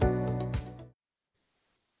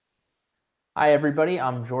Hi, everybody.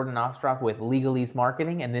 I'm Jordan Ostroff with Legalese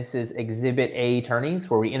Marketing, and this is Exhibit A Attorneys,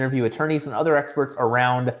 where we interview attorneys and other experts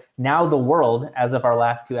around now the world as of our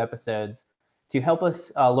last two episodes to help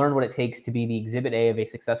us learn what it takes to be the Exhibit A of a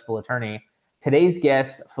successful attorney. Today's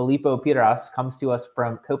guest, Filippo Piras, comes to us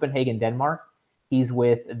from Copenhagen, Denmark. He's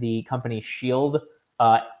with the company Shield.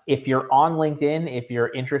 If you're on LinkedIn, if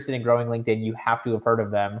you're interested in growing LinkedIn, you have to have heard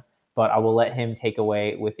of them, but I will let him take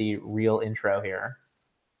away with the real intro here.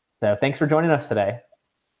 So thanks for joining us today.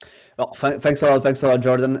 Well, thanks a lot. Thanks a lot,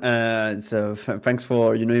 Jordan. Thanks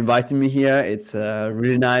for inviting me here. It's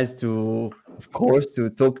really nice to, of course,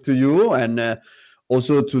 to talk to you and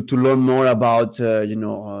also to learn more about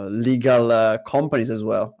legal companies as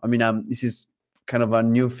well. I mean, this is kind of a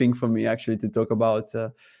new thing for me actually to talk about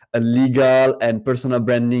a legal and personal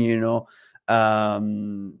branding.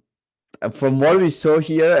 From what we saw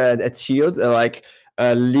here at Shield,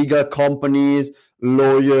 legal companies,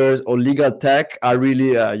 lawyers, or legal tech are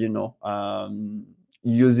really,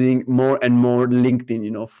 using more and more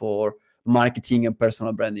LinkedIn, for marketing and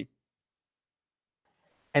personal branding.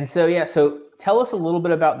 And so, yeah, so tell us a little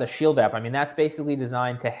bit about the Shield app. I mean, that's basically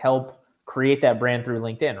designed to help create that brand through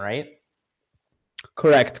LinkedIn, right?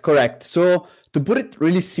 Correct. So to put it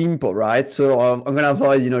really simple, right? So I'm gonna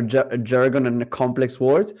avoid jargon and complex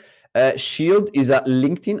words. Shield is a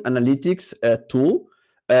LinkedIn analytics tool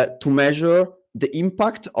to measure the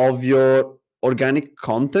impact of your organic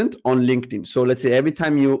content on LinkedIn. So let's say every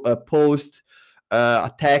time you post a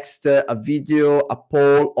text, a video, a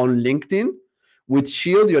poll on LinkedIn, with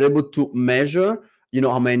Shield you're able to measure,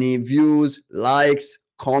 how many views, likes,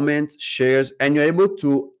 comments, shares, and you're able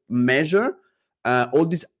to measure all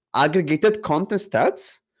these aggregated content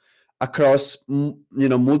stats across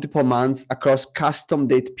multiple months, across custom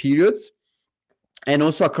date periods, and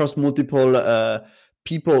also across multiple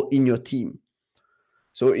people in your team.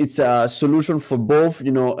 So it's a solution for both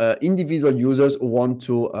individual users who want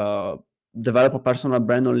to develop a personal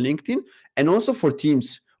brand on LinkedIn, and also for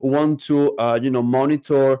teams who want to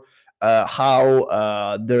monitor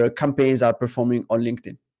how their campaigns are performing on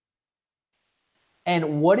LinkedIn.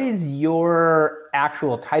 And what is your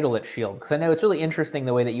actual title at Shield? Because I know it's really interesting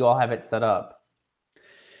the way that you all have it set up.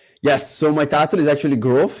 Yes, so my title is actually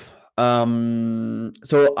growth.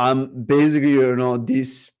 So I'm basically,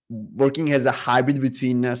 this working as a hybrid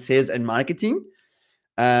between sales and marketing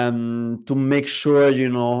to make sure,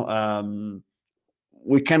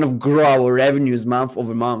 we kind of grow our revenues month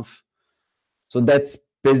over month. So that's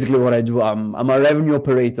basically what I do. I'm a revenue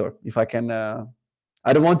operator, if I can.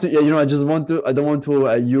 I don't want to, I don't want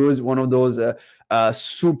to use one of those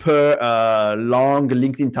super long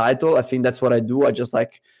LinkedIn title. I think that's what I do. I just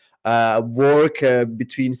work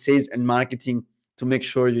between sales and marketing to make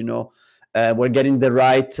sure, we're getting the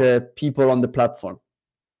right people on the platform.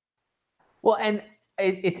 Well, and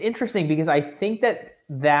it's interesting because I think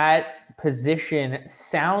that position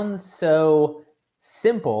sounds so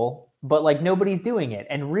simple, but like nobody's doing it.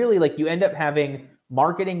 And really, like you end up having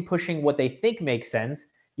marketing pushing what they think makes sense.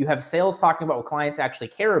 You have sales talking about what clients actually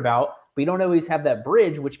care about, but you don't always have that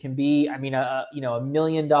bridge, which can be, I mean, $1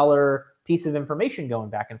 million piece of information going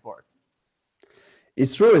back and forth.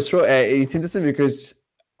 It's true. It's interesting because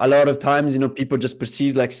a lot of times, people just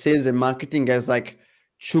perceive like sales and marketing as like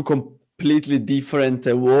two completely different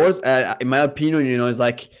words. In my opinion, it's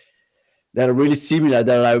like they're really similar.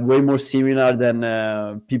 They're like way more similar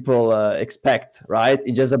than people expect, right?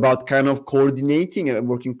 It's just about kind of coordinating and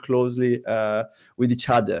working closely with each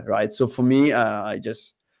other, right? So for me, I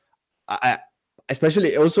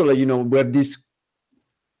especially also like, we have this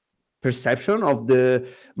perception of the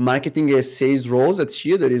marketing as sales roles at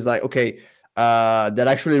Shield that is like, okay, they're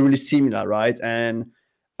actually really similar, right? And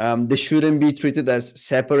they shouldn't be treated as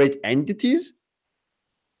separate entities,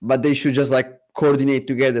 but they should just like coordinate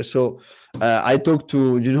together. So I talk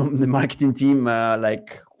to the marketing team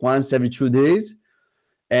like once every 2 days,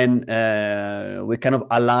 and we kind of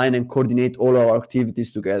align and coordinate all our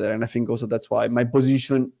activities together. And I think also that's why my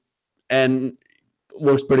position and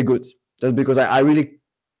works pretty good. That's because I really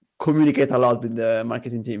communicate a lot with the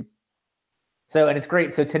marketing team. So, and it's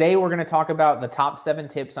great. So today we're going to talk about the top 7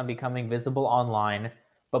 tips on becoming visible online.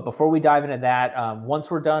 But before we dive into that, once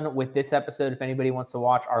we're done with this episode, if anybody wants to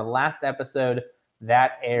watch our last episode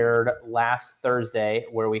that aired last Thursday,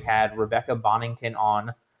 where we had Rebecca Bonington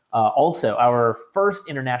on, also our first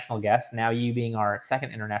international guest, now you being our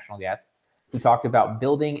second international guest, who talked about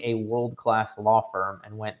building a world-class law firm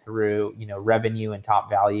and went through, revenue and top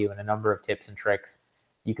value and a number of tips and tricks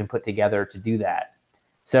you can put together to do that.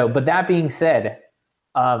 So, but that being said,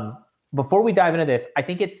 before we dive into this, I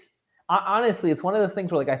think honestly, it's one of those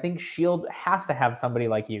things where like I think Shield has to have somebody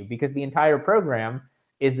like you because the entire program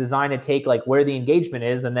is designed to take like where the engagement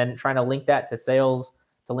is and then trying to link that to sales,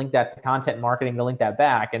 to link that to content marketing, to link that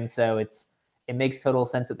back. And so it makes total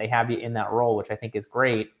sense that they have you in that role, which I think is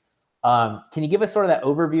great. Can you give us sort of that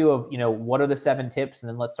overview of, what are the 7 tips, and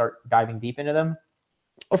then let's start diving deep into them?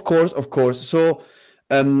 Of course, of course. So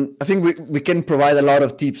I think we can provide a lot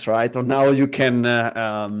of tips, right? On how you can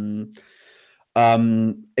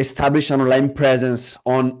establish an online presence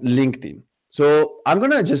on LinkedIn. So I'm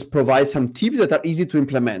gonna just provide some tips that are easy to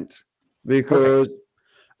implement because Perfect.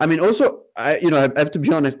 I mean, also I have to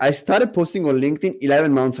be honest. I started posting on LinkedIn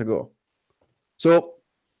 11 months ago, so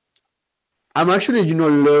I'm actually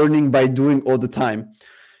learning by doing all the time.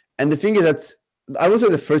 And the thing is that I would say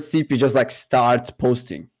the first tip is just like start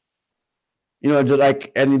posting. Just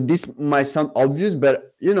like, and this might sound obvious,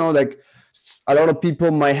 but like a lot of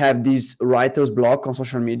people might have this writer's block on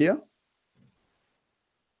social media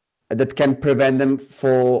that can prevent them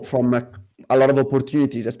from a lot of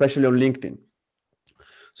opportunities, especially on LinkedIn.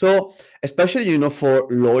 So especially, for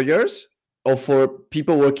lawyers or for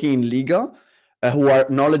people working in legal who are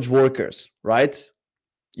knowledge workers, right?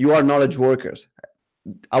 You are knowledge workers.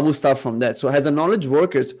 I will start from that. So as a knowledge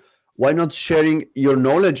workers, why not sharing your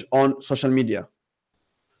knowledge on social media?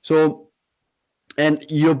 So, and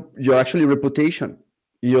your actually reputation,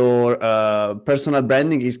 your personal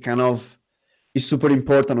branding is super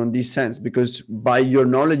important on this sense, because by your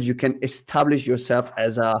knowledge you can establish yourself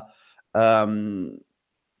as a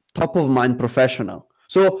top of mind professional.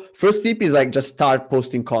 So first tip is like just start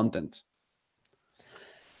posting content.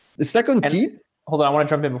 The second tip. Hold on, I want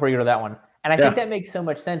to jump in before you go to that one. And I think that makes so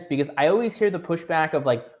much sense because I always hear the pushback of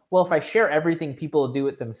like, well, if I share everything, people will do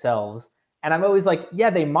it themselves. And I'm always like, yeah,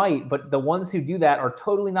 they might, but the ones who do that are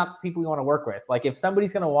totally not the people you want to work with. Like if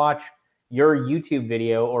somebody's going to watch your YouTube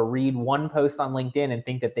video or read one post on LinkedIn and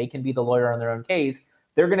think that they can be the lawyer on their own case,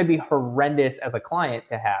 they're going to be horrendous as a client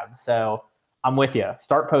to have. So I'm with you.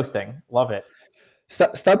 Start posting. Love it.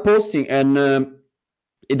 Start posting, and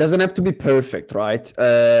it doesn't have to be perfect, right?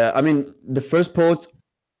 I mean, the first post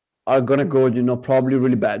are gonna go, probably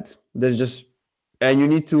really bad. And you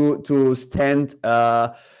need to stand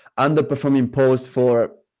underperforming post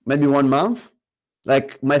for maybe 1 month.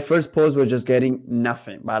 Like my first post was just getting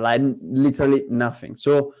nothing, but like literally nothing.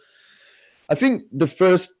 So I think the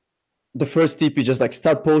first tip is just like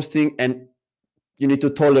start posting, and you need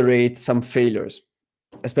to tolerate some failures,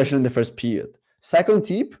 especially in the first period. Second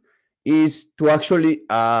tip is to actually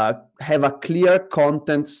have a clear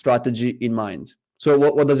content strategy in mind. So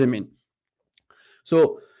what does it mean?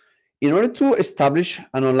 So in order to establish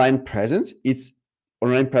an online presence, it's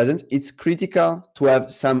critical to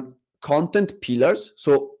have some content pillars.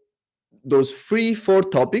 So those 3-4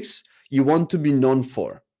 topics you want to be known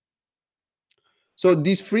for. So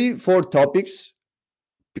these 3-4 topics,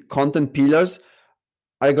 content pillars,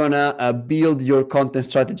 are gonna build your content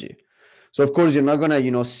strategy. So of course you're not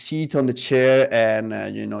gonna sit on the chair and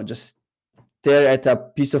just stare at a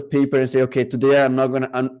piece of paper and say, okay, today I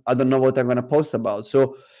don't know what I'm gonna post about.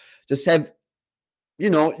 So just have,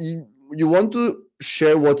 you want to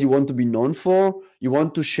share what you want to be known for. You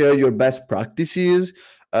want to share your best practices.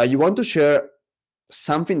 You want to share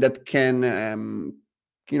something that can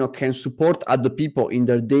support other people in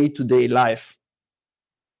their day-to-day life.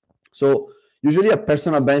 So usually a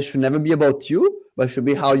personal brand should never be about you, but should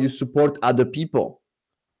be how you support other people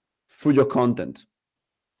through your content.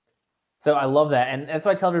 So I love that. And that's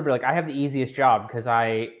why I tell everybody, like, I have the easiest job because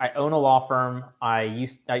I own a law firm. I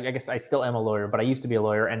guess I still am a lawyer, but I used to be a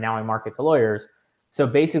lawyer and now I market to lawyers. So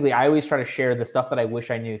basically I always try to share the stuff that I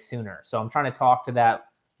wish I knew sooner. So I'm trying to talk to that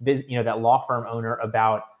law firm owner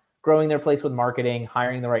about growing their place with marketing,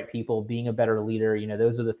 hiring the right people, being a better leader.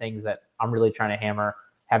 Those are the things that I'm really trying to hammer,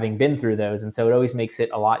 having been through those. And so it always makes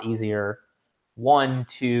it a lot easier, 1,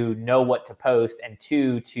 to know what to post, and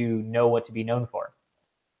 2, to know what to be known for.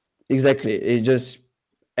 Exactly.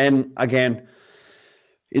 And again,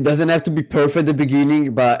 it doesn't have to be perfect at the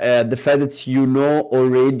beginning, but the fact that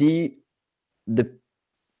already the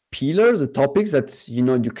pillars, the topics that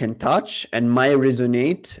you can touch and might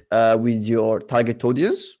resonate with your target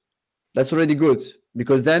audience, that's already good,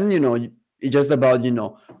 because then it's just about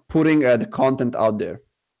putting the content out there.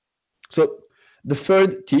 So the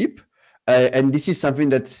third tip, and this is something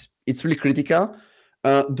that it's really critical.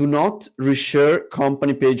 Do not reshare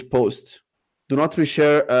company page posts. Do not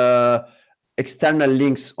reshare external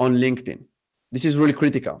links on LinkedIn. This is really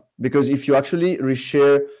critical, because if you actually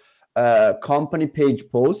reshare company page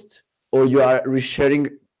post, or you are resharing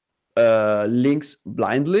links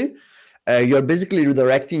blindly, you're basically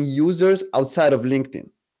redirecting users outside of LinkedIn.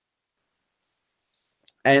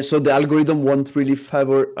 And so the algorithm won't really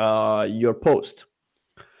favor your post.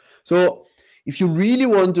 So if you really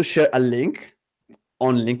want to share a link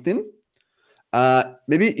on LinkedIn,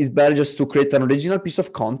 maybe it's better just to create an original piece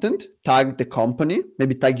of content, tag the company,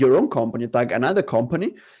 maybe tag your own company, tag another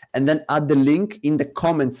company, and then add the link in the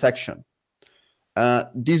comment section.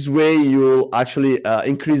 This way you'll actually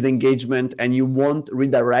increase the engagement and you won't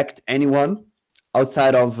redirect anyone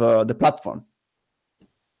outside of the platform.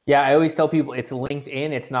 Yeah, I always tell people it's linked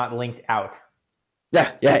in, it's not linked out.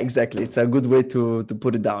 Yeah, exactly. It's a good way to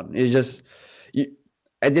put it down. It's just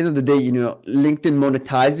at the end of the day, LinkedIn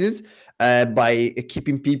monetizes by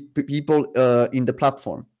keeping people in the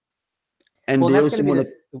platform, and they also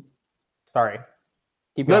sorry.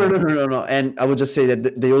 Keep going. No. And I would just say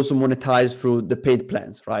that they also monetize through the paid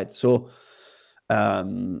plans, right? So,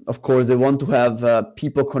 of course, they want to have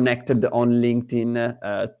people connected on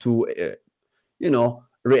LinkedIn to,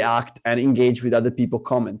 react and engage with other people,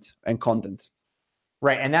 comment and content.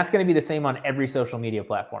 Right, and that's going to be the same on every social media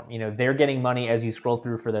platform. They're getting money as you scroll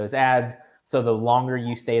through for those ads. So the longer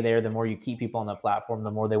you stay there, the more you keep people on the platform,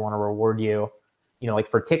 the more they want to reward you. Like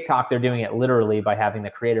for TikTok, they're doing it literally by having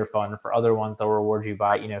the creator fund. For other ones, they'll reward you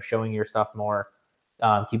by, showing your stuff more,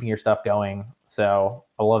 keeping your stuff going. So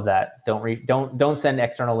I love that. Don't send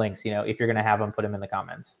external links. If you're going to have them, put them in the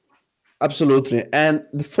comments. Absolutely. And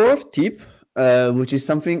the fourth tip, which is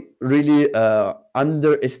something really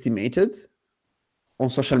underestimated on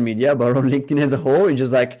social media, but on LinkedIn as a whole, it's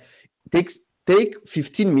just like take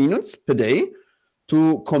 15 minutes per day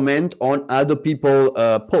to comment on other people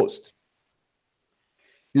posts.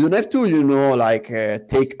 You don't have to,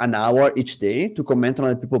 take an hour each day to comment on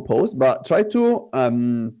other people posts, but try to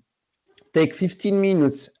take 15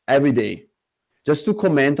 minutes every day just to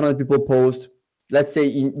comment on other people posts. Let's say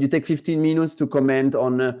you take 15 minutes to comment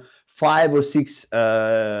on 5 or 6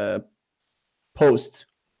 posts,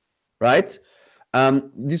 right?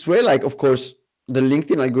 This way, of course, the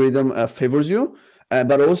LinkedIn algorithm favors you,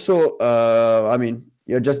 but also,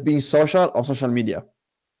 you're just being social on social media.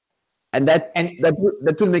 And that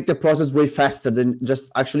will make the process way faster than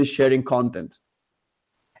just actually sharing content.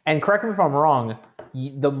 And correct me if I'm wrong,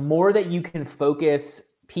 the more that you can focus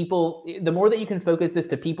this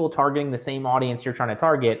to people targeting the same audience you're trying to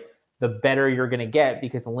target, the better you're going to get,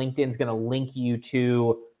 because LinkedIn's going to link you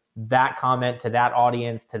to that comment, to that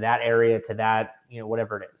audience, to that area, to that,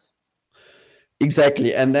 whatever it is.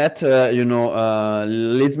 Exactly. And that,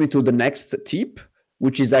 leads me to the next tip,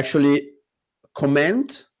 which is actually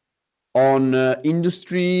comment on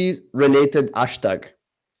industry related hashtag.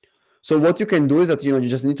 So what you can do is that, you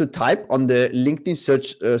just need to type on the LinkedIn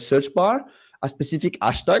search bar a specific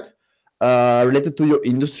hashtag related to your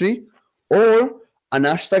industry, or an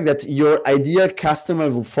hashtag that your ideal customer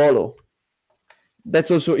will follow.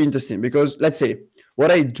 That's also interesting, because let's say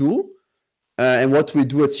what I do and what we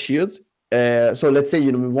do at Shield. So let's say,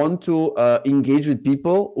 we want to engage with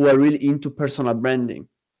people who are really into personal branding.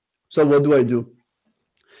 So what do?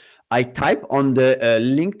 I type on the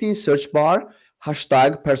LinkedIn search bar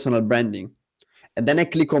hashtag personal branding, and then I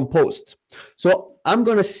click on post. So I'm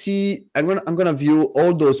gonna view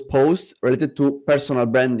all those posts related to personal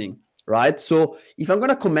branding, right? So if I'm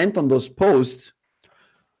gonna comment on those posts,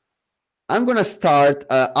 I'm gonna start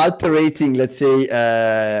altering, let's say,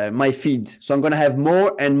 my feed. So I'm gonna have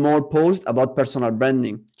more and more posts about personal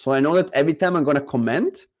branding. So I know that every time I'm gonna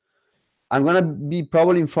comment, I'm gonna be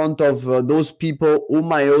probably in front of those people who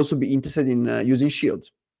might also be interested in using Shield.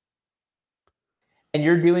 And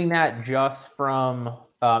you're doing that just from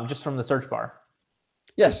the search bar?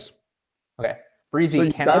 Yes. Okay.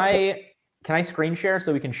 Breezy, so can I screen share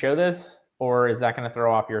so we can show this, or is that going to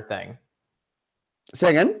throw off your thing?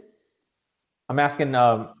 Say again? I'm asking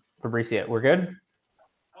Fabrizio. We're good?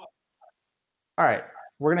 All right.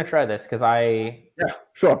 We're going to try this because yeah,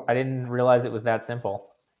 sure. I didn't realize it was that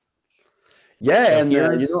simple. Yeah, so and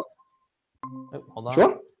hold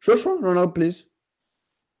on. Sure. No, please.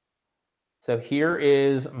 So here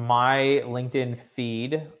is my LinkedIn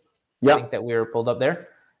feed. Yeah. I think that we were pulled up there.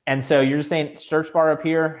 And so you're just saying search bar up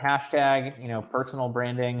here, hashtag, personal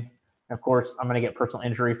branding. Of course, I'm going to get personal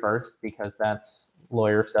injury first because that's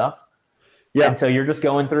lawyer stuff. Yeah. And so you're just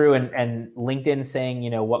going through and LinkedIn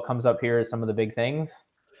saying, what comes up here is some of the big things.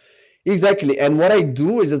 Exactly. And what I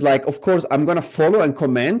do is of course, I'm going to follow and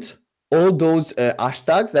comment all those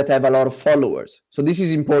hashtags that have a lot of followers. So this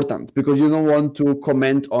is important because you don't want to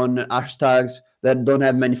comment on hashtags that don't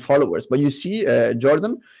have many followers. But you see,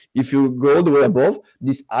 Jordan, if you go all the way above,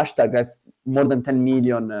 this hashtag has more than 10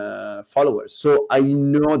 million followers. So I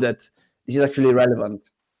know that this is actually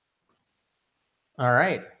relevant. All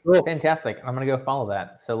right. So Fantastic. I'm going to go follow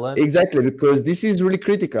that. So let's. exactly, because this is really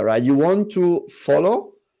critical, right? You want to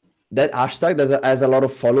follow that hashtag that has a lot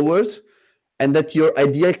of followers and that your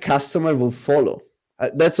ideal customer will follow.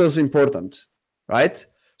 That's also important, right?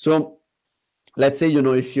 So let's say,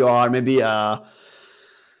 if you are maybe a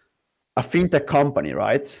fintech company,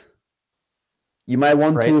 right? You might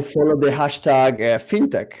want to follow the hashtag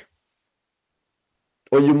fintech,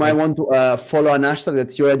 or you might want to follow an hashtag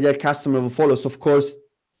that your ideal customer will follow. So of course,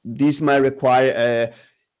 this might require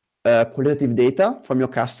qualitative data from your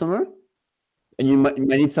customer, and you might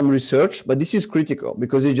need some research, but this is critical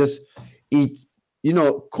because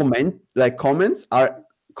comments are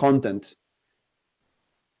content,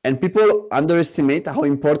 and people underestimate how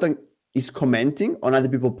important is commenting on other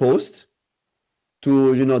people's posts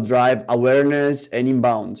to drive awareness and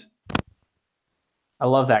inbound. I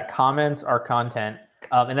love that. Comments are content.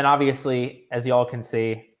 And then obviously, as y'all can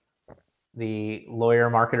see, the lawyer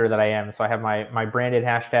marketer that I am. So I have my branded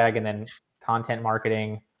hashtag, and then content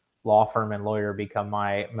marketing, law firm, and lawyer become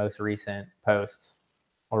my most recent posts,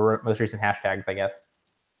 or most recent hashtags, I guess.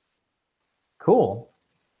 Cool.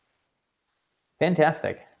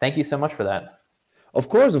 Fantastic. Thank you so much for that. Of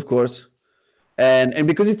course. And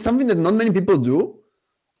because it's something that not many people do,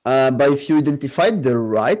 but if you identify the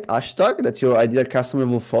right hashtag that your ideal customer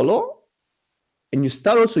will follow, and you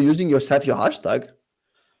start also using yourself your hashtag,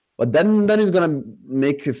 but then it's gonna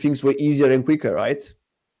make things way easier and quicker, right?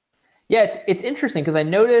 Yeah, it's interesting because I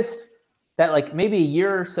noticed that like maybe a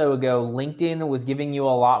year or so ago, LinkedIn was giving you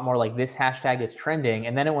a lot more like this hashtag is trending,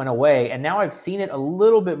 and then it went away. And now I've seen it a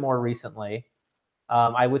little bit more recently.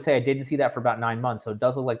 I would say I didn't see that for about 9 months. So it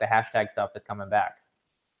does look like the hashtag stuff is coming back.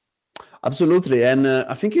 Absolutely. And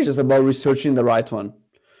I think it's just about researching the right one.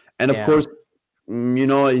 And of course,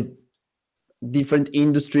 different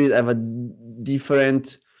industries have a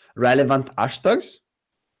different relevant hashtags,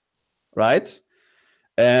 right?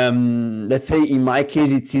 Let's say in my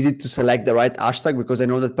case, it's easy to select the right hashtag because I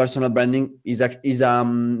know that personal branding is a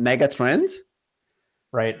mega trend.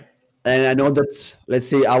 Right. And I know that, let's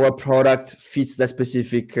say, our product fits that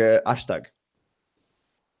specific hashtag,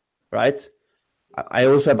 right? I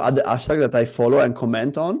also have other hashtags that I follow and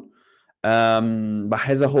comment on. But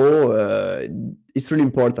as a whole, it's really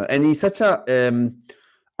important. And it's such a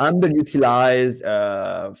underutilized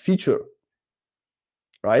feature,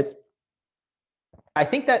 right? I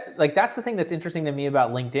think that that's the thing that's interesting to me about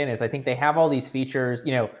LinkedIn is I think they have all these features,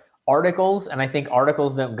 articles, and I think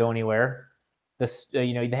articles don't go anywhere.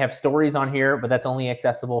 They have stories on here, but that's only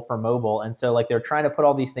accessible for mobile. And so they're trying to put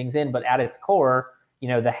all these things in, but at its core,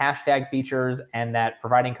 the hashtag features and that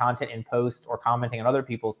providing content in posts or commenting on other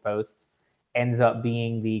people's posts ends up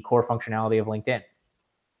being the core functionality of LinkedIn.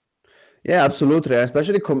 Yeah, absolutely.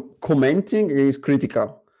 Especially commenting is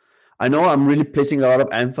critical. I know I'm really placing a lot of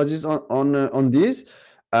emphasis on this,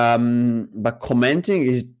 but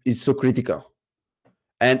commenting is so critical.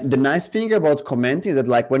 And the nice thing about commenting is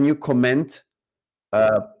that when you comment,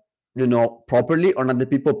 properly on other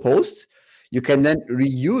people's posts, you can then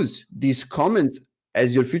reuse these comments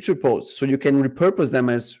as your future posts. So you can repurpose them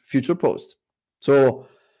as future posts. So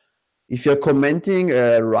if you're commenting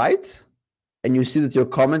right, and you see that your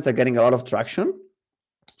comments are getting a lot of traction,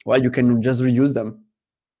 well, you can just reuse them.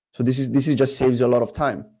 So this is just saves you a lot of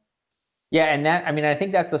time. Yeah, and I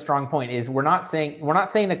think that's the strong point is we're not saying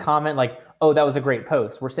to comment like, oh, that was a great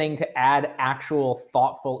post. We're saying to add actual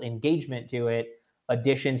thoughtful engagement to it,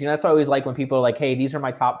 additions. That's what I always like when people are like, hey, these are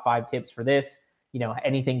my top 5 tips for this,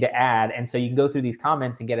 anything to add. And so you can go through these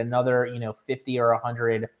comments and get another, 50 or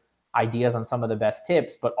 100 ideas on some of the best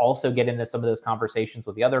tips, but also get into some of those conversations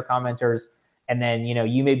with the other commenters. And then,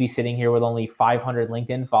 you may be sitting here with only 500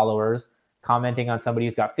 LinkedIn followers commenting on somebody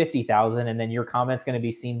who's got 50,000, and then your comment's going to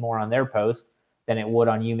be seen more on their post than it would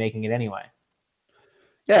on you making it anyway.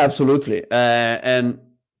 Yeah, absolutely. And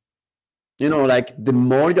the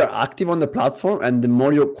more you're active on the platform and the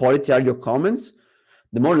more your quality are your comments,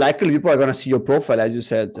 the more likely people are going to see your profile, as you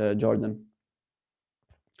said, Jordan.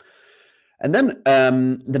 And then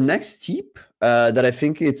the next tip that I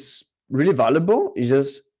think it's really valuable is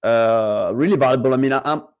just really valuable. I mean,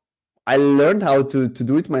 I learned how to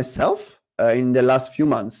do it myself in the last few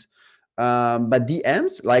months. But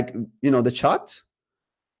DMs, the chat,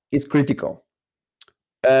 is critical.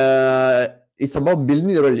 It's about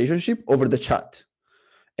building a relationship over the chat.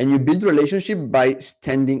 And you build relationship by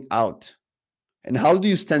standing out. And how do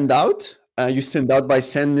you stand out? You stand out by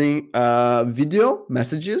sending video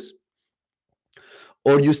messages,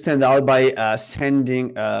 or you stand out by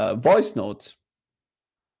sending voice notes.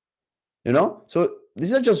 So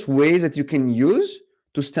these are just ways that you can use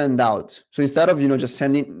to stand out. So instead of just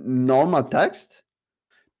sending normal text,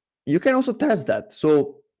 you can also test that.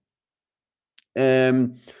 So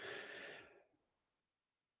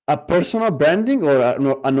a personal branding or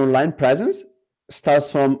an online presence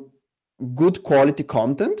starts from good quality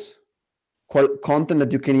content, content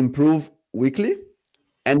that you can improve weekly,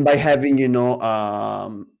 and by having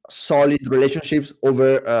solid relationships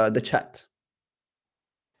over the chat.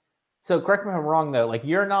 So correct me if I'm wrong though, like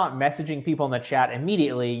you're not messaging people in the chat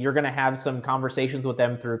immediately. You're going to have some conversations with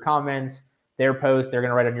them through comments, their posts, they're going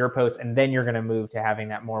to write on your post, and then you're going to move to having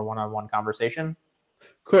that more one-on-one conversation.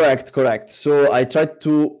 Correct. So I try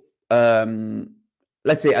to,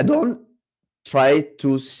 let's say I don't try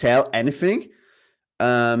to sell anything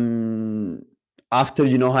after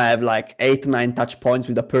I have like 8-9 touch points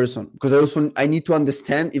with a person, because I need to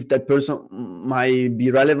understand if that person might be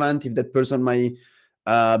relevant, if that person might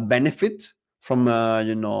benefit from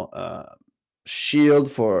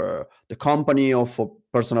Shield for the company or for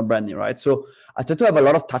personal branding, right? So I try to have a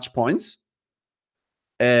lot of touch points,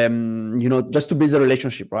 just to build a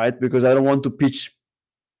relationship, right? Because I don't want to pitch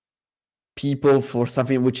people for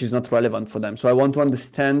something which is not relevant for them. So I want to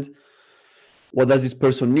understand what does this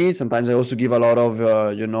person need. Sometimes I also give a lot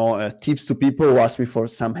of tips to people who ask me for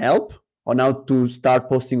some help on how to start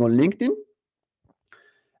posting on LinkedIn.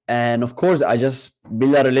 And of course, I just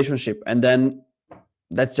build a relationship, and then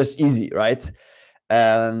that's just easy, right?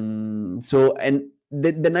 And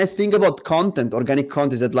the nice thing about content, organic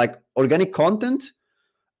content, is that like organic content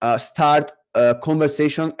start a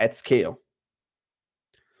conversation at scale.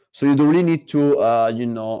 So you don't really need to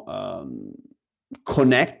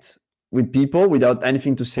connect with people without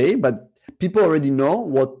anything to say, but people already know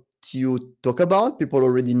what you talk about. People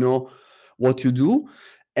already know what you do,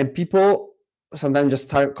 and people sometimes just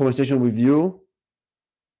start a conversation with you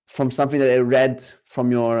from something that I read from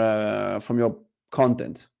your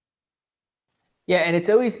content. Yeah, and it's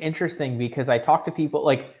always interesting because I talk to people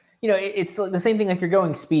like, it's the same thing like you're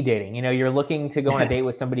going speed dating. You're looking to go on a date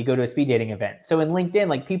with somebody, go to a speed dating event. So in LinkedIn,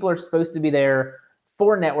 like people are supposed to be there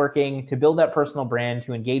for networking, to build that personal brand,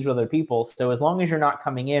 to engage with other people. So as long as you're not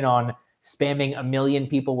coming in on spamming a million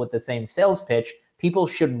people with the same sales pitch, people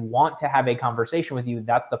should want to have a conversation with you.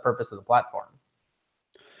 That's the purpose of the platform.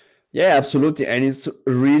 Yeah, absolutely. And it's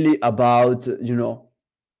really about,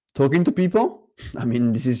 talking to people. I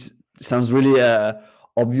mean, sounds really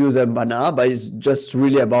obvious and banal, but it's just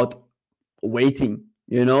really about waiting,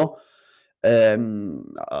 a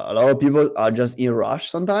lot of people are just in a rush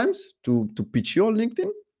sometimes to pitch you on LinkedIn.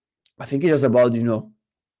 I think it's just about,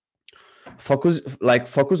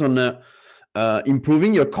 focus on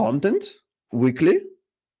improving your content weekly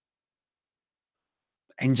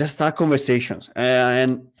and just start conversations.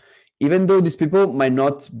 And even though these people might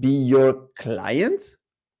not be your clients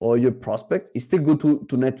or your prospect, it's still good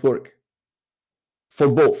to network for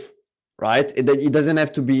both, right? It doesn't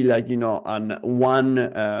have to be like, on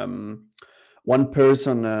one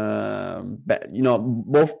person,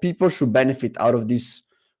 both people should benefit out of this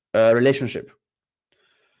relationship.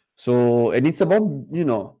 So, and it's about,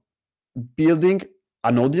 building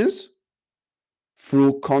an audience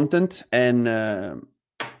through content and,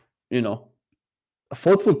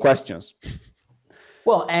 thoughtful questions.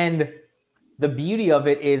 Well, and the beauty of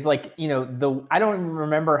it is like, I don't even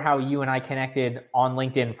remember how you and I connected on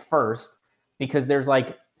LinkedIn first, because there's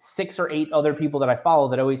like 6 or 8 other people that I follow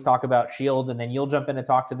that always talk about Shield, and then you'll jump in and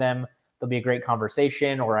talk to them. There'll be a great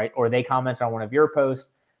conversation, or they comment on one of your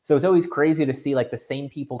posts. So it's always crazy to see like the same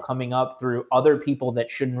people coming up through other people that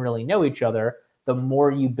shouldn't really know each other. The more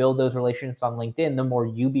you build those relationships on LinkedIn, the more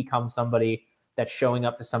you become somebody that's showing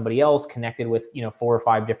up to somebody else connected with, 4 or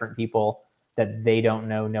 5 different people that they don't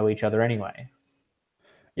know each other anyway.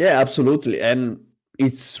 Yeah, absolutely. And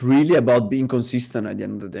it's really about being consistent at the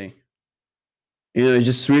end of the day. It's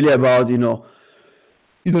just really about, you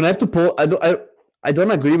don't have to post. I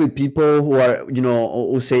don't agree with people who are,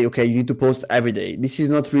 who say, okay, you need to post every day. This is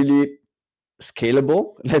not really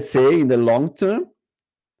scalable, let's say, in the long term.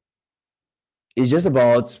 It's just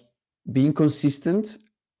about being consistent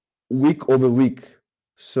week over week.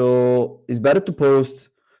 So it's better to post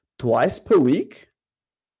twice per week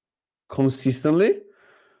consistently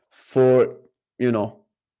for,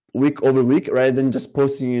 week over week, rather than just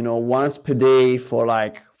posting, once per day for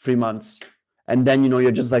like 3 months. And then,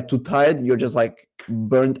 you're just like too tired. You're just like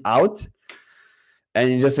burnt out. And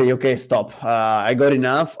you just say, okay, stop. I got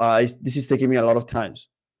enough. This is taking me a lot of time.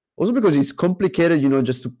 Also because it's complicated,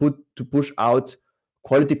 just to push out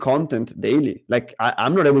quality content daily. Like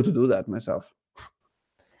I'm not able to do that myself.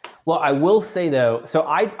 Well, I will say though, so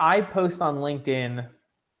I post on LinkedIn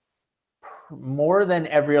more than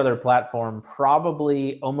every other platform,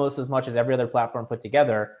 probably almost as much as every other platform put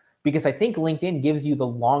together. because I think LinkedIn gives you the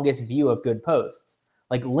longest view of good posts.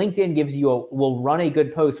 Like LinkedIn gives you will run a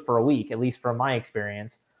good post for a week, at least from my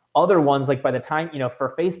experience. Other ones, like by the time,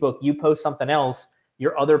 for Facebook, you post something else,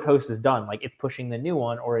 your other post is done. Like it's pushing the new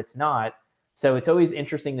one or it's not. So it's always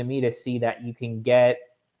interesting to me to see that you can get,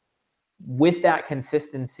 with that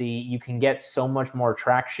consistency, you can get so much more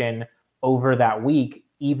traction over that week,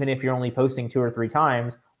 even if you're only posting 2 or 3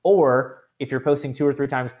 times. Or if you're posting 2 or 3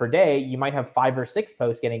 times per day, you might have 5 or 6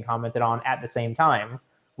 posts getting commented on at the same time,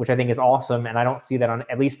 which I think is awesome. And I don't see that on,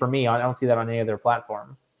 at least for me, I don't see that on any other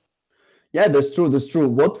platform. Yeah, that's true. That's true.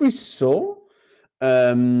 What we saw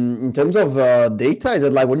in terms of data is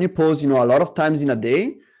that like when you post, a lot of times in a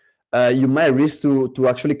day, you might risk to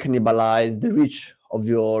actually cannibalize the reach of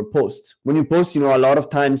your post. When you post, a lot of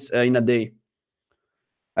times in a day,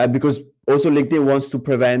 because also LinkedIn wants to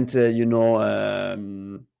prevent, to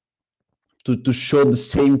show the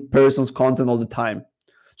same person's content all the time.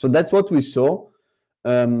 So that's what we saw.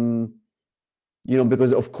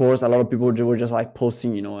 Because of course a lot of people were just like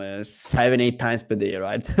posting 7-8 times per day,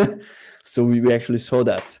 right? So we actually saw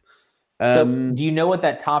that. So do you know what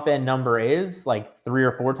that top end number is? Like 3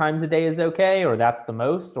 or 4 times a day is okay, or that's the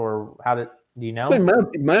most, or do you know? So in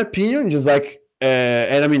my opinion, just like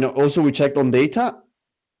and I mean also we checked on data,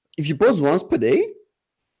 if you post once per day,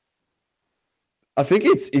 I think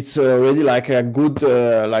it's already like a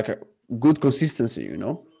good consistency,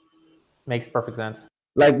 Makes perfect sense.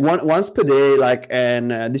 Like once per day, like,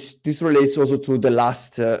 and this relates also to the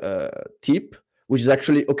last tip, which is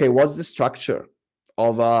actually, okay, what's the structure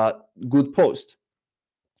of a good post?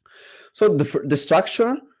 So the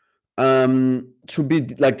structure should be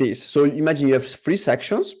like this. So imagine you have 3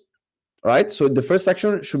 sections, right? So the first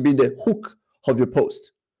section should be the hook of your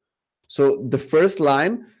post. So the first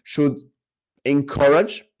line should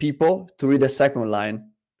encourage people to read the second line,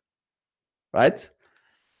 right?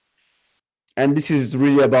 And this is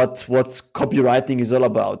really about what copywriting is all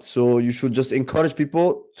about. So you should just encourage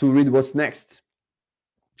people to read what's next.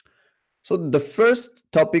 So the first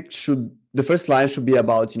line should be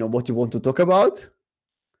about, what you want to talk about.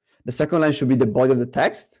 The second line should be the body of the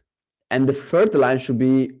text. And the third line should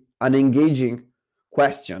be an engaging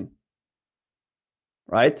question,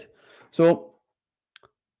 right? So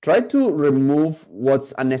try to remove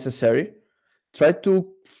what's unnecessary. Try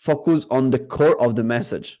to focus on the core of the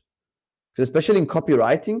message. Especially in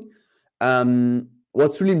copywriting,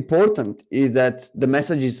 what's really important is that the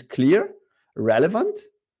message is clear, relevant,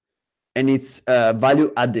 and it's value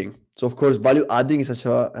adding. So of course, value adding is such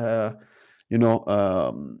a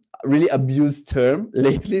really abused term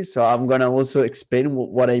lately. So I'm gonna also explain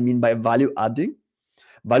what I mean by value adding.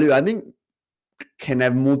 Value adding can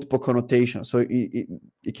have multiple connotations. So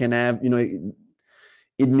it can have,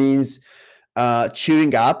 it means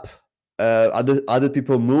cheering up other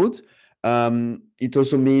people's mood. It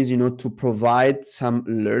also means, to provide some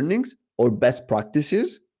learnings or best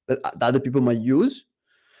practices that other people might use.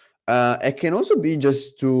 It can also be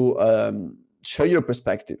just to share your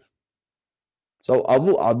perspective. So I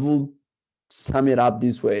will sum it up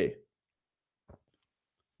this way.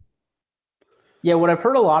 Yeah, what I've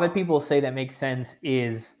heard a lot of people say that makes sense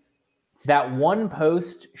is that one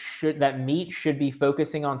post should be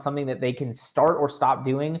focusing on something that they can start or stop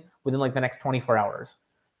doing within like the next 24 hours.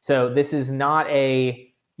 So this is not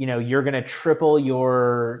you're going to triple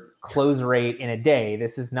your close rate in a day.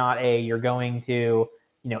 This is not you're going to,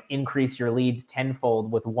 increase your leads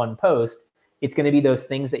tenfold with one post. It's going to be those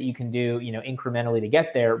things that you can do, incrementally to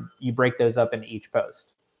get there. You break those up in each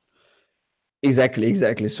post. Exactly.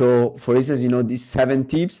 So for instance, these 7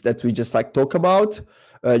 tips that we just like talk about,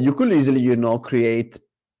 you could easily, create,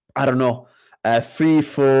 I don't know,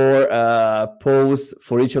 3-4 posts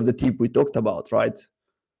for each of the tips we talked about, right?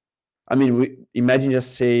 I mean, imagine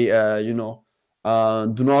just say, do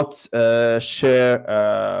not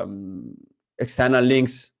share external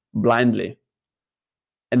links blindly.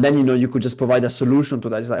 And then, you could just provide a solution to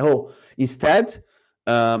that. It's like, instead,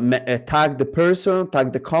 tag the person,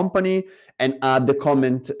 tag the company, and add the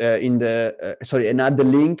comment and add the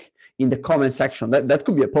link in the comment section. That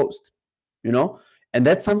could be a post, and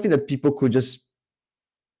that's something that people could just,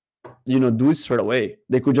 do straight away.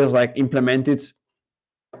 They could just like implement it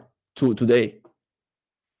today.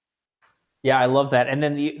 Yeah, I love that. And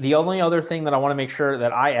then the only other thing that I want to make sure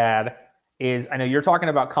that I add is, I know you're talking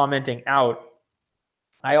about commenting out.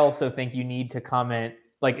 I also think you need to comment.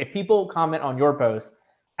 Like if people comment on your post,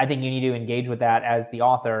 I think you need to engage with that as the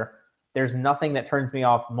author. There's nothing that turns me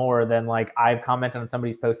off more than like I've commented on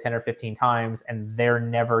somebody's post 10 or 15 times and they're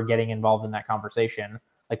never getting involved in that conversation.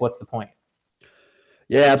 Like, what's the point?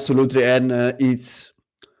 Yeah, absolutely. And it's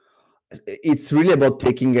it's really about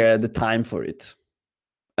taking the time for it.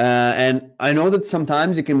 And I know that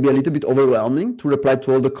sometimes it can be a little bit overwhelming to reply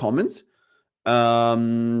to all the comments,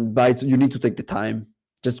 but you need to take the time,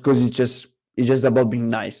 just because it's just about being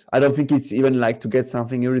nice. I don't think it's even like to get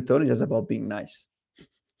something in return. It's just about being nice.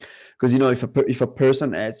 Because if a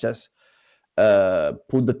person has just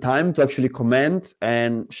put the time to actually comment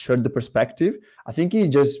and share the perspective, I think he's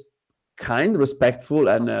just kind, respectful,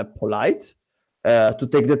 and polite to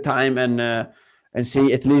take the time and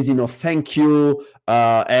say at least thank you,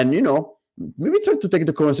 and maybe try to take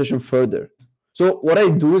the conversation further. So what I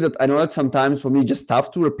do is that I know that sometimes for me just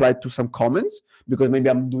tough to reply to some comments because maybe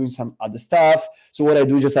I'm doing some other stuff. So what I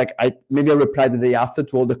do is just like I reply the day after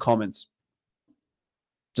to all the comments,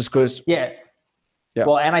 just because. Yeah.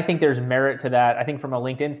 Well, and I think there's merit to that. I think from a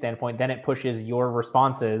LinkedIn standpoint, then it pushes your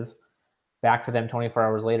responses back to them 24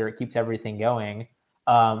 hours later. It keeps everything going.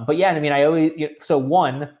 But yeah, I mean,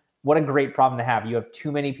 what a great problem to have. You have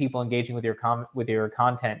too many people engaging with your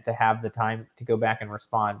content to have the time to go back and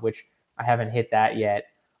respond, which I haven't hit that yet.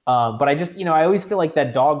 But I just, I always feel like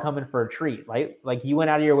that dog coming for a treat, right? Like you went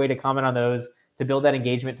out of your way to comment on those, to build that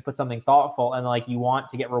engagement, to put something thoughtful, and like you want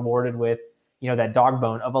to get rewarded with that dog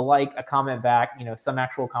bone of a comment back, some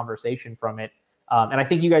actual conversation from it. And I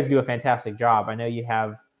think you guys do a fantastic job. I know you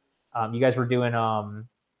have, you guys were doing, I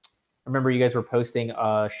remember you guys were posting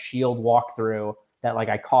a Shield walkthrough that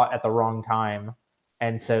I caught at the wrong time.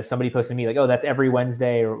 And so somebody posted me oh, that's every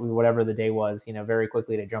Wednesday or whatever the day was, very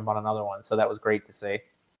quickly to jump on another one. So that was great to see.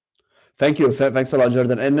 Thank you. Thanks a lot,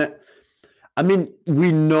 Jordan. And I mean,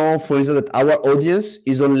 we know, for instance, that our audience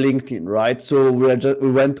is on LinkedIn, right? So we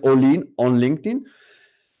went all in on LinkedIn,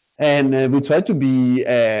 and we try to be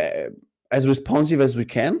as responsive as we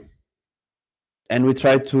can, and we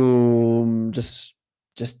try to just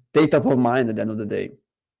stay top of mind at the end of the day.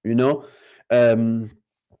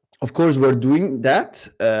 Of course, we're doing that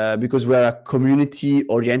because we're a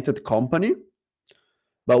community-oriented company.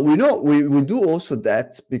 But we do also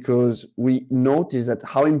that because we notice that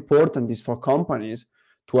how important it is for companies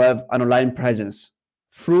to have an online presence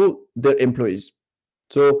through their employees.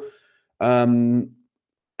 So, and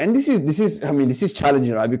this is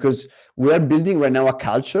challenging, right? Because we are building right now a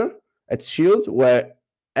culture at Shield where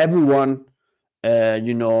everyone,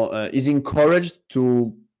 is encouraged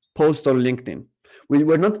to post on LinkedIn.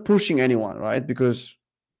 We're not pushing anyone, right? Because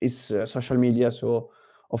it's social media, so.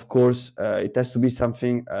 Of course, it has to be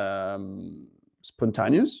something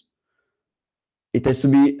spontaneous. It has to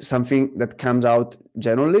be something that comes out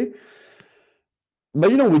generally.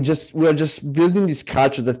 But we are just building this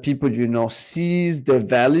culture that people sees the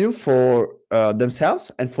value for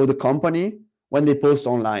themselves and for the company when they post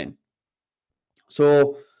online.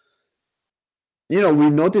 So we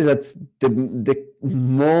notice that the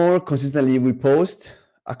more consistently we post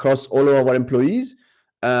across all of our employees,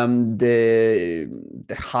 the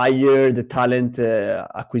higher the talent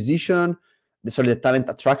acquisition, the talent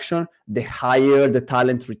attraction, the higher the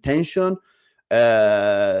talent retention,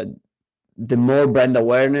 the more brand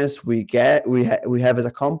awareness we have as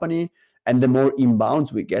a company, and the more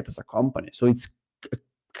inbounds we get as a company. So it's a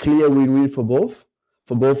clear win-win for both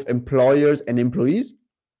employers and employees.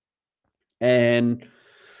 And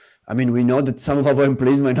I mean, we know that some of our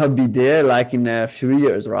employees might not be there in a few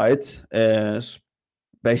years, right?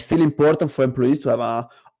 But it's still important for employees to have an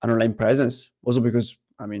online presence. Also because,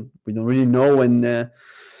 I mean, we don't really know when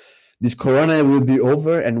this corona will be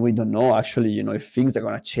over, and we don't know actually, if things are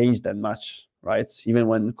going to change that much, right? Even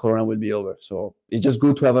when corona will be over. So it's just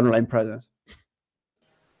good to have an online presence.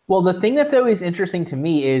 Well, the thing that's always interesting to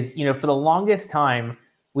me is, for the longest time,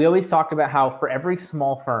 we always talked about how for every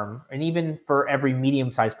small firm, and even for every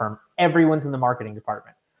medium-sized firm, everyone's in the marketing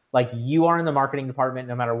department. You are in the marketing department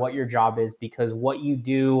no matter what your job is, because what you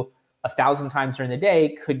do 1,000 times during the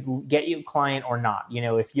day could get you a client or not.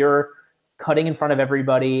 If you're cutting in front of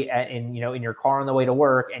everybody in your car on the way to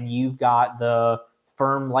work and you've got the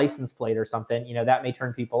firm license plate or something, that may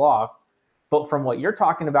turn people off. But from what you're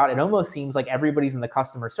talking about, it almost seems like everybody's in the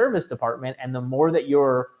customer service department. And the more that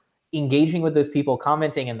you're engaging with those people,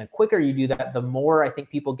 commenting, and the quicker you do that, the more I think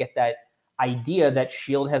people get that idea that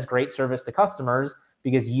Shield has great service to customers,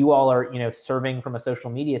 because you all are, serving from a social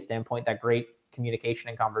media standpoint that great communication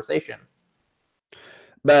and conversation.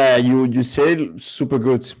 You said super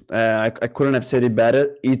good. I couldn't have said it better.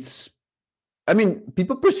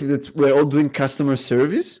 People perceive that we're all doing customer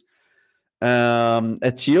service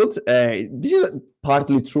at Shield. This is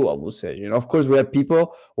partly true, I would say. Of course, we have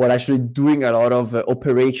people who are actually doing a lot of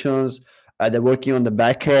operations. They're working on the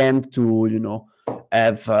back end to,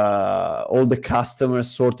 have all the customers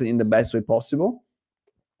sorted in the best way possible.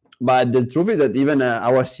 But the truth is that even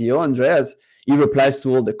our CEO, Andreas, he replies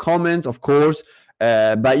to all the comments, of course.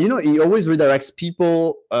 But, you know, he always redirects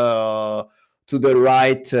people to the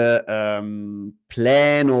right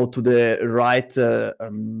plan or to the right,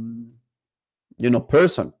 you know,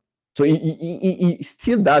 person. So he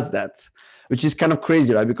still does that, which is kind of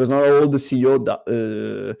crazy, right? Because not all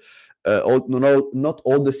the not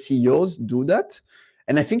all the CEOs do that.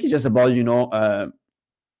 And I think it's just about, you know,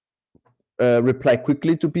 reply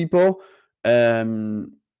quickly to people. I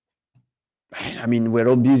mean, we're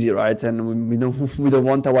all busy, right? And we don't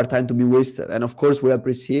want our time to be wasted. And of course, we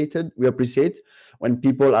appreciate when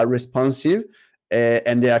people are responsive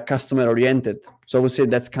and they are customer oriented. So I would say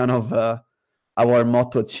that's kind of our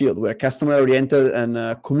motto at Shield. We're customer oriented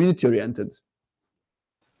and community oriented.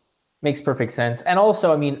 Makes perfect sense. And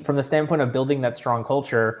also, I mean, from the standpoint of building that strong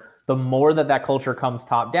culture, the more that culture comes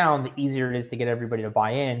top down, the easier it is to get everybody to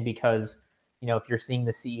buy in, because, you know, if you're seeing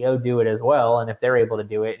the CEO do it as well, and if they're able to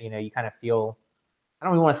do it, you know, you kind of feel, I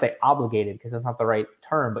don't even want to say obligated because that's not the right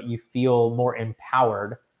term, but you feel more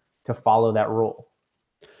empowered to follow that rule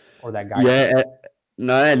or that guidance. Yeah,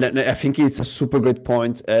 no, I think it's a super great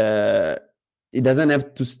point. It doesn't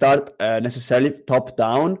have to start necessarily top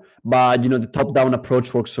down, but, you know, the top down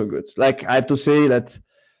approach works so good. Like, I have to say that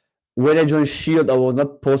when I joined Shield, I was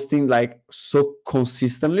not posting like so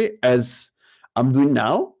consistently as I'm doing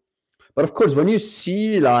now. But of course, when you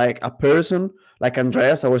see like a person like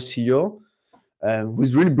Andreas, our CEO,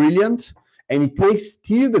 who's really brilliant, and he takes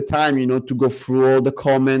still the time, you know, to go through all the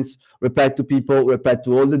comments, reply to people, reply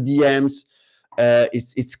to all the DMs.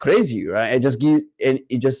 It's crazy, right?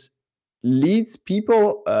 It just leads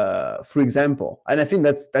people through example, and I think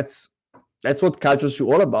that's what culture is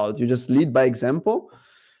all about. You just lead by example,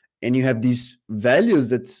 and you have these values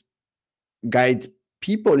that guide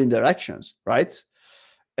people in their actions, right?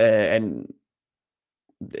 And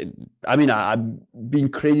I mean, I've been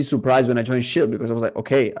crazy surprised when I joined Shield, because I was like,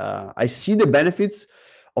 okay, I see the benefits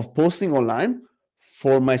of posting online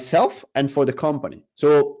for myself and for the company.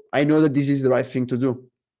 So I know that this is the right thing to do.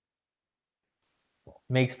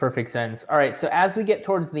 Makes perfect sense. All right. So as we get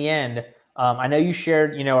towards the end, I know you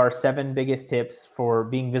shared, you know, our 7 biggest tips for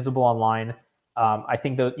being visible online. I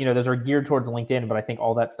think those are geared towards LinkedIn, but I think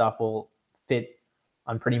all that stuff will fit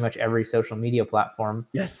on pretty much every social media platform.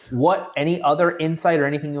 Yes. Any other insight or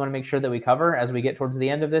anything you want to make sure that we cover as we get towards the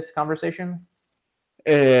end of this conversation?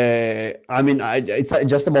 I mean, it's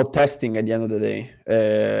just about testing at the end of the day.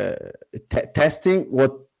 Testing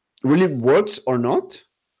what really works or not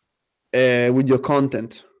with your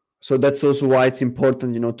content. So that's also why it's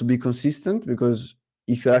important, you know, to be consistent, because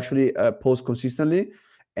if you actually post consistently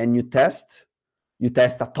and you test a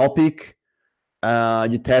topic,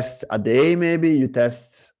 you test a day, maybe you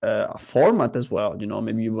test a format as well. You know,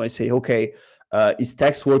 maybe you might say, okay, is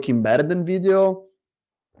text working better than video?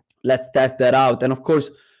 Let's test that out. And of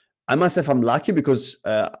course, I must say I'm lucky because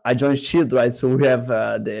I joined Shield, right? So we have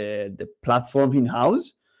the platform in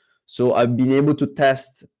house. So I've been able to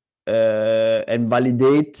test and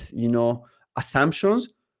validate, you know, assumptions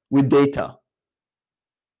with data.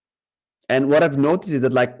 And what I've noticed is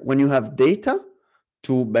that, like, when you have data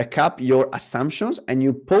to back up your assumptions and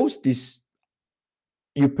you post this,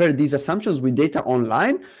 you pair these assumptions with data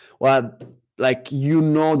online, well, like, you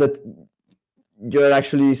know that you're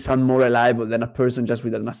actually sound more reliable than a person just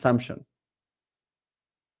with an assumption.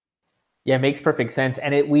 Yeah, it makes perfect sense.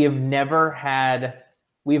 And we have never had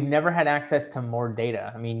access to more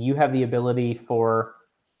data. I mean, you have the ability for,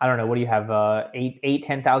 I don't know, what do you have?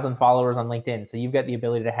 10,000 followers on LinkedIn. So you've got the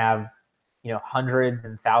ability to have, you know, hundreds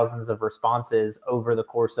and thousands of responses over the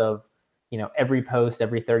course of, you know, every post,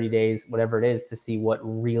 every 30 days, whatever it is, to see what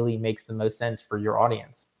really makes the most sense for your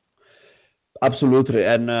audience. Absolutely.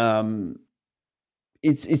 And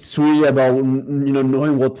it's really about, you know,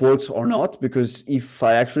 knowing what works or not, because if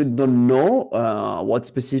I actually don't know what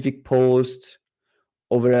specific post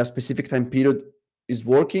over a specific time period is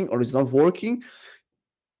working or is not working,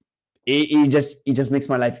 it just makes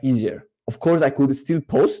my life easier. Of course, I could still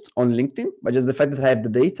post on LinkedIn, but just the fact that I have the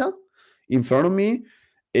data in front of me,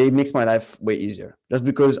 it makes my life way easier. Just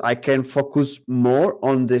because I can focus more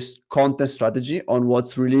on this content strategy, on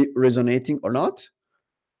what's really resonating or not,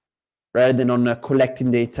 rather than on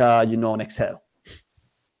collecting data, you know, on Excel.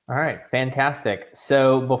 All right, fantastic.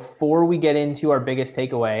 So before we get into our biggest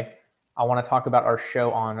takeaway, I want to talk about our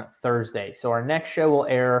show on Thursday. So our next show will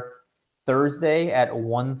air Thursday at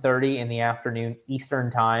 1:30 in the afternoon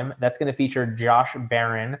Eastern time. That's going to feature Josh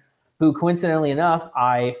Barron, who coincidentally enough,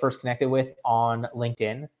 I first connected with on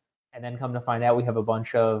LinkedIn. And then come to find out we have a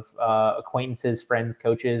bunch of acquaintances, friends,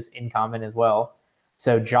 coaches in common as well.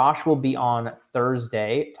 So Josh will be on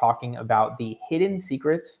Thursday talking about the hidden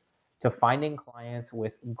secrets to finding clients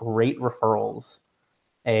with great referrals,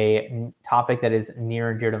 a topic that is near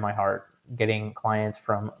and dear to my heart, getting clients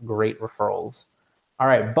from great referrals. All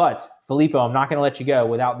right, but Filippo, I'm not going to let you go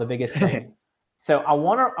without the biggest thing. So I'm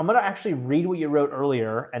going to actually read what you wrote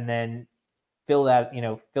earlier and then fill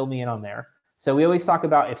me in on there. So we always talk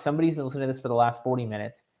about if somebody's been listening to this for the last 40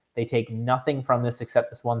 minutes, they take nothing from this except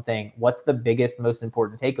this one thing. What's the biggest, most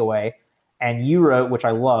important takeaway? And you wrote, which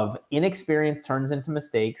I love, inexperience turns into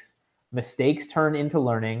mistakes, mistakes turn into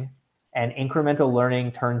learning, and incremental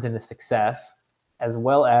learning turns into success, as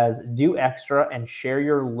well as do extra and share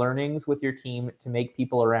your learnings with your team to make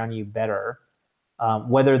people around you better.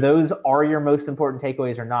 Whether those are your most important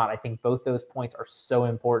takeaways or not, I think both those points are so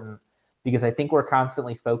important because I think we're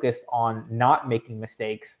constantly focused on not making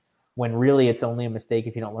mistakes when really it's only a mistake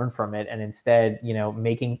if you don't learn from it. And instead,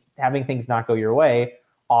 having things not go your way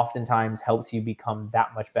oftentimes helps you become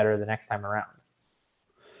that much better the next time around.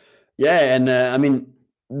 Yeah, and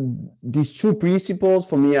these two principles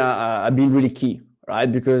for me have been really key, right?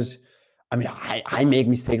 Because I make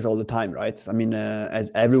mistakes all the time, right? As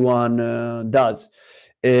everyone does.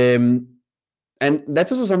 And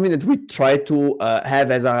that's also something that we try to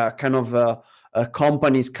have as a kind of a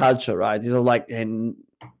company's culture, right? It's like, and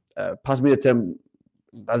pass me the term,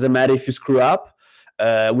 doesn't matter if you screw up,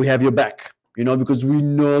 we have your back, because we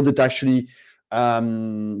know that actually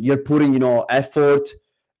you're putting, effort,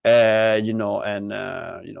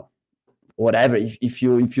 whatever. If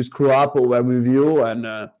you screw up, or we're with you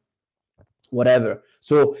and whatever.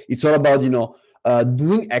 So it's all about,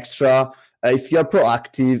 doing extra. If you're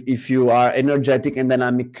proactive, if you are energetic and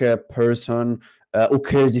dynamic person, who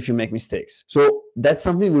cares if you make mistakes? So that's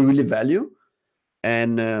something we really value.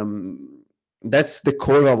 And that's the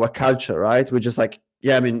core of our culture, right? We're just like,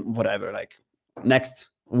 whatever, like next,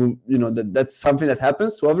 that's something that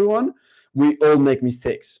happens to everyone. We all make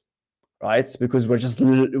mistakes, right? Because we're just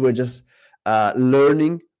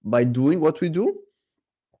learning by doing what we do.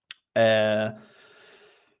 And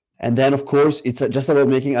then, of course, it's just about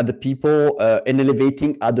making other people and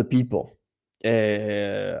elevating other people.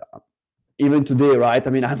 Even today, right?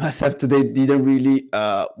 I myself today didn't really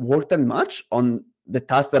work that much on the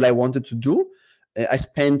task that I wanted to do. I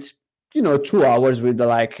spent, 2 hours with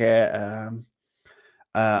other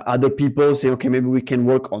people saying, okay, maybe we can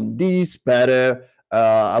work on this better.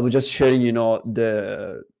 I was just sharing,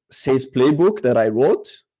 the sales playbook that I wrote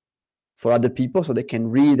for other people so they can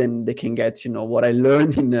read and they can get, what I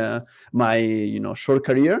learned in my, short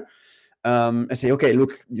career. And say, okay,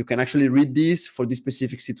 look, you can actually read this for this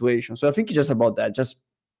specific situation. So I think it's just about that. Just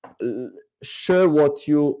share what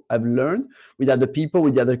you have learned with other people,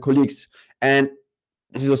 with the other colleagues. And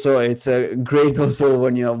this is also, it's a great also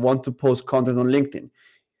when you want to post content on LinkedIn.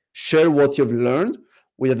 Share what you've learned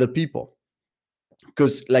with other people.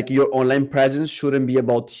 Because like your online presence shouldn't be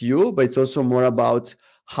about you, but it's also more about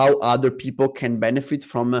how other people can benefit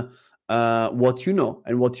from what you know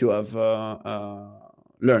and what you have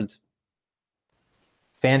learned.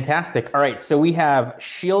 Fantastic. All right. So we have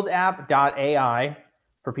shieldapp.ai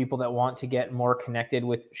for people that want to get more connected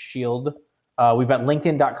with Shield. We've got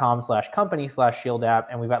linkedin.com/company/shieldapp,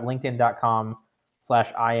 and we've got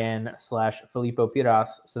linkedin.com/in/Filippo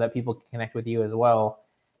Piras so that people can connect with you as well.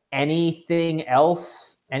 Anything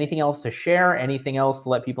else to share? Anything else to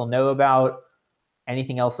let people know about?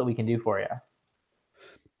 Anything else that we can do for you?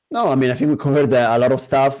 No, I think we covered a lot of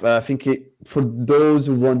stuff. I think for those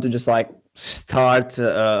who want to just like start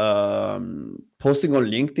posting on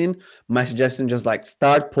LinkedIn, my suggestion just like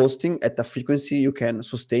start posting at a frequency you can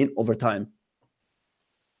sustain over time.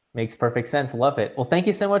 Makes perfect sense. Love it. Well, thank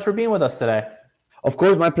you so much for being with us today. Of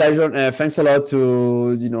course, my pleasure. Thanks a lot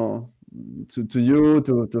to you,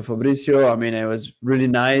 to Fabrizio. It was really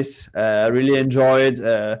nice. I really enjoyed.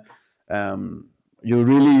 You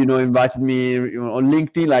really, invited me on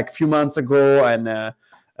LinkedIn like a few months ago, and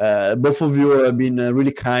both of you have been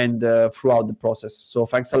really kind throughout the process. So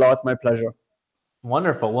thanks a lot. My pleasure.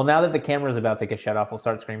 Wonderful. Well, now that the camera's about to get shut off, we'll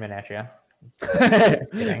start screaming at you.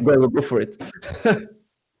 Go for it.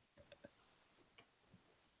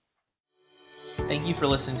 Thank you for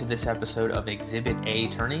listening to this episode of Exhibit A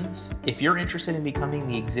Attorneys. If you're interested in becoming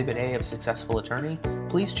the Exhibit A of successful attorney,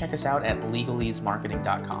 please check us out at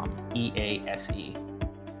legalesemarketing.com, EASE.